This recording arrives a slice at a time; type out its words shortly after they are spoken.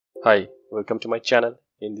Hi, welcome to my channel.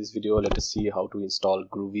 In this video, let us see how to install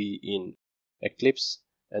Groovy in Eclipse,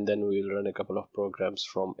 and then we will run a couple of programs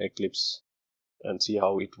from Eclipse and see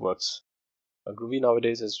how it works. Groovy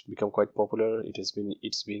nowadays has become quite popular. It's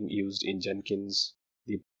being used in Jenkins,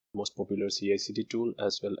 the most popular CI/CD tool,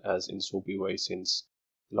 as well as in SoapUI since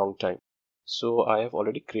long time. So I have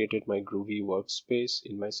already created my Groovy workspace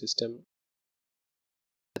in my system.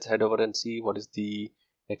 Let's head over and see what is the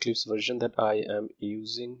Eclipse version that I am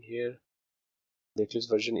using here. The Eclipse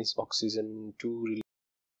version is Oxygen 2.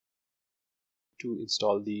 To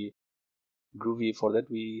install the Groovy, for that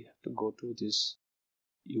we have to go to this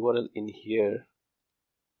URL in here,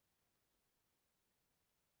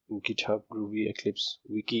 GitHub Groovy Eclipse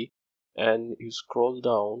wiki, and you scroll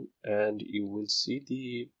down and you will see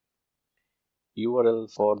the URL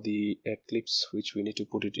for the Eclipse which we need to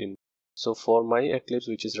put it in. So for my Eclipse,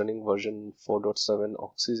 which is running version 4.7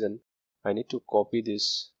 Oxygen, I need to copy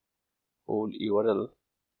this whole URL,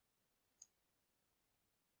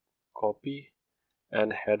 copy,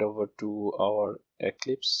 and head over to our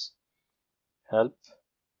Eclipse help,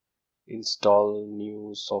 install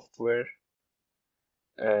new software,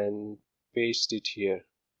 and paste it here.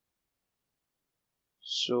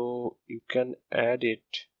 So you can add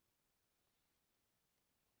it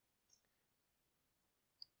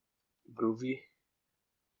Groovy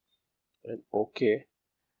and OK,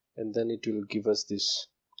 and then it will give us these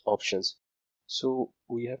options. So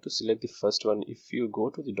we have to select the first one. If you go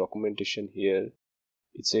to the documentation here,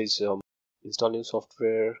 it says install new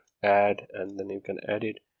software, add, and then you can add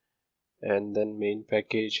it, and then main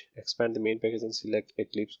package, expand the main package and select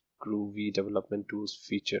Eclipse Groovy development tools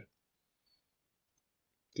feature,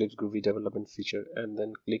 Eclipse Groovy development feature, and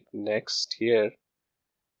then click next here,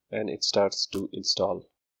 and it starts to install.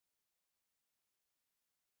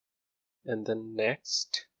 And then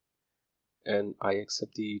next, and I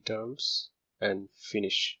accept the terms and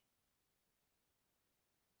finish.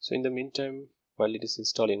 So in the meantime, while it is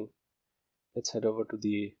installing, let's head over to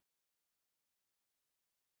the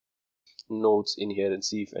notes in here and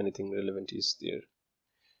see if anything relevant is there.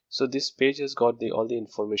 So this page has got all the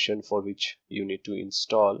information for which you need to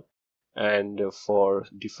install, and for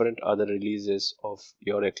different other releases of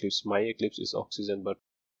your Eclipse. My Eclipse is Oxygen, but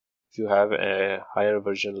if you have a higher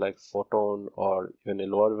version like Photon or even a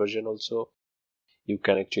lower version also, you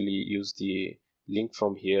can actually use the link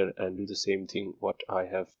from here and do the same thing what I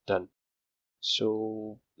have done.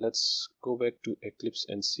 So let's go back to Eclipse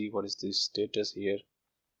and see what is the status here.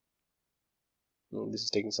 This is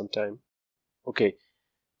taking some time. Okay,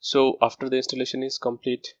 so after the installation is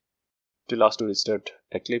complete, it will ask to restart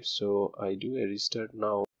Eclipse, so I do a restart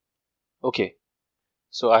now. Okay,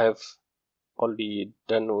 so I have already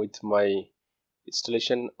done with my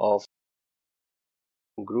installation of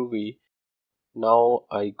Groovy. Now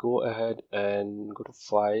I go ahead and go to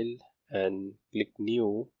File and click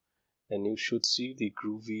New, and you should see the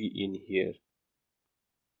Groovy in here,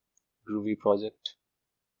 Groovy project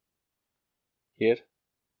here.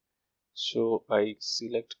 So I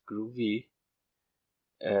select Groovy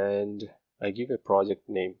and I give a project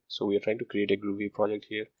name. So we are trying to create a Groovy project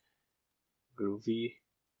here. Groovy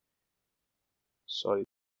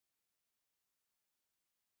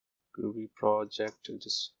project,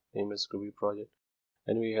 just name as Groovy project.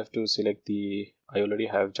 And we have to select I already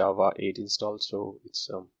have Java 8 installed, so it's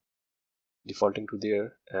defaulting to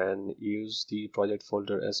there, and use the project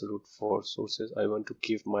folder as root for sources. I want to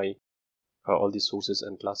keep my all the sources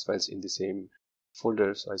and class files in the same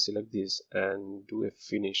folder, so I select this and do a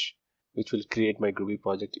finish, which will create my Groovy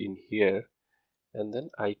project in here. And then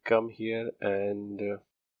I come here and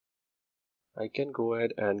I can go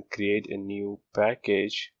ahead and create a new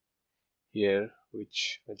package here,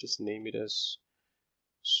 which I just name it as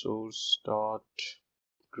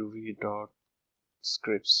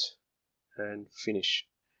source.groovy.scripts and finish.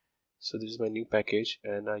 So this is my new package,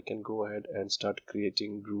 and I can go ahead and start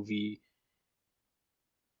creating Groovy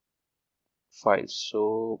files.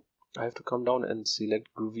 So I have to come down and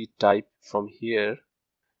select Groovy type from here,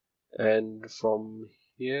 and from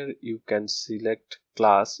here you can select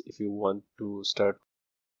class if you want to start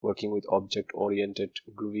working with object oriented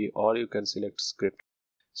Groovy, or you can select script.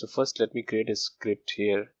 So first let me create a script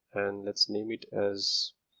here, and let's name it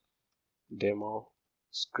as demo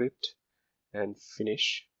script and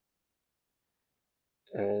finish,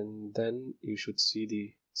 and then you should see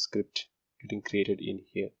the script getting created in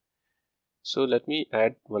here. So let me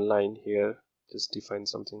add one line here, just define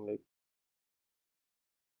something like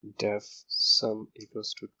def sum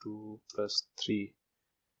equals to 2 plus 3.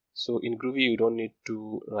 So in Groovy you don't need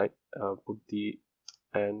to write put the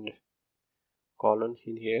and colon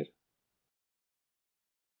in here.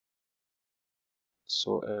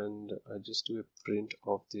 So, and I just do a print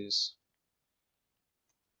of this.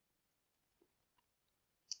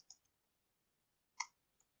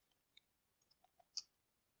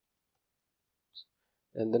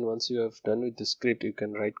 And then once you have done with the script, you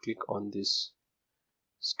can right click on this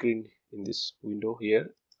screen in this window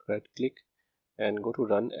here, right click and go to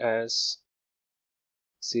run as,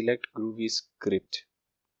 select Groovy script,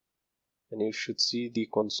 and you should see the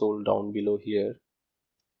console down below here,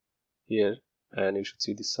 and you should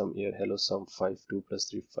see this sum here, hello sum 5 2 plus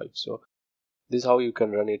 3 5. So this is how you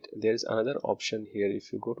can run it. There is another option here.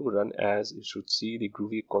 If you go to run as, you should see the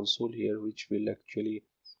Groovy console here, which will actually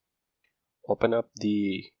open up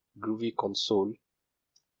the Groovy console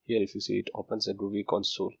here. If you see, it opens a Groovy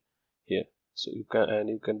console here. So you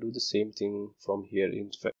can do the same thing from here.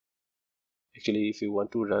 In fact, actually, if you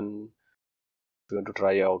want to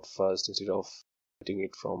try out first, instead of writing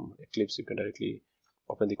it from Eclipse, you can directly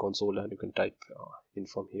open the console and you can type in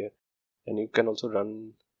from here, and you can also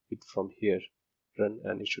run it from here,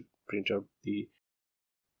 and it should print out the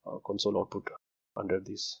console output under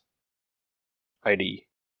this IDE.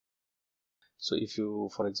 So if you,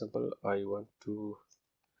 for example, I want to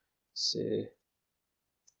say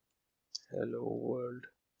hello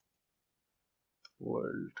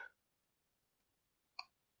world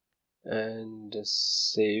and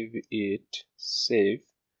save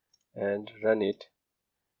and run it,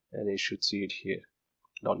 and you should see it here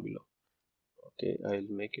down below. Okay,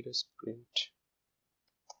 I'll make it as print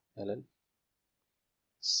ln,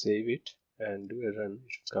 save it and do a run.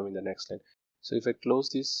 It should come in the next line. So if I close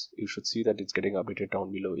this, you should see that it's getting updated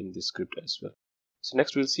down below in this script as well. So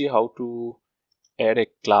next we'll see how to add a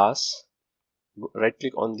class. Right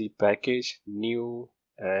click on the package, new,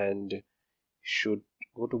 and should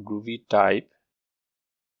go to Groovy type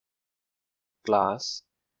class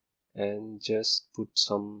and just put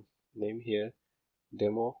some name here,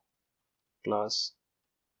 demo class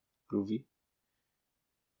Groovy,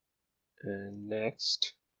 and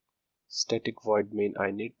next static void main.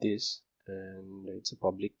 I need this, and it's a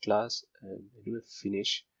public class, and I do a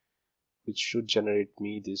finish, which should generate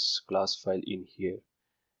me this class file in here,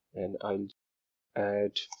 and I'll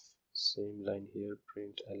add same line here,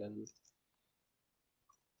 print ln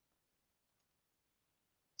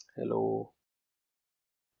hello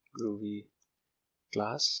Groovy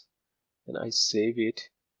class, and I save it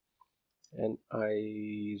and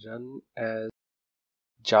I run as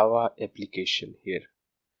Java application here.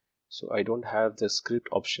 So I don't have the script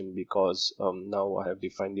option because now I have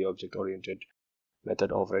defined the object oriented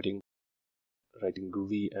method of writing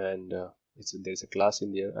Groovy, and there's a class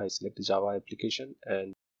in there. I select the Java application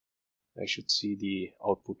and I should see the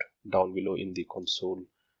output down below in the console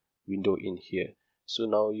window in here. So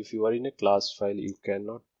now if you are in a class file, you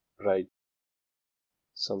cannot write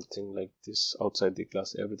something like this outside the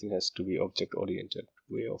class. Everything has to be object oriented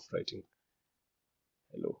way of writing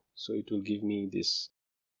hello. So it will give me this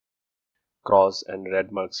cross and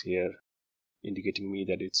red marks here, indicating me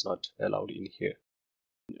that it's not allowed in here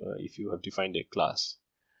if you have defined a class.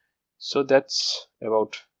 So that's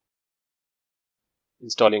about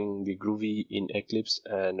installing the Groovy in Eclipse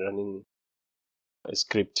and running a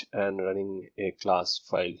script and running a class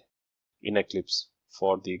file in Eclipse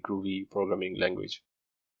for the Groovy programming language.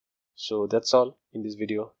 So that's all in this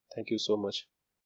video. Thank you so much.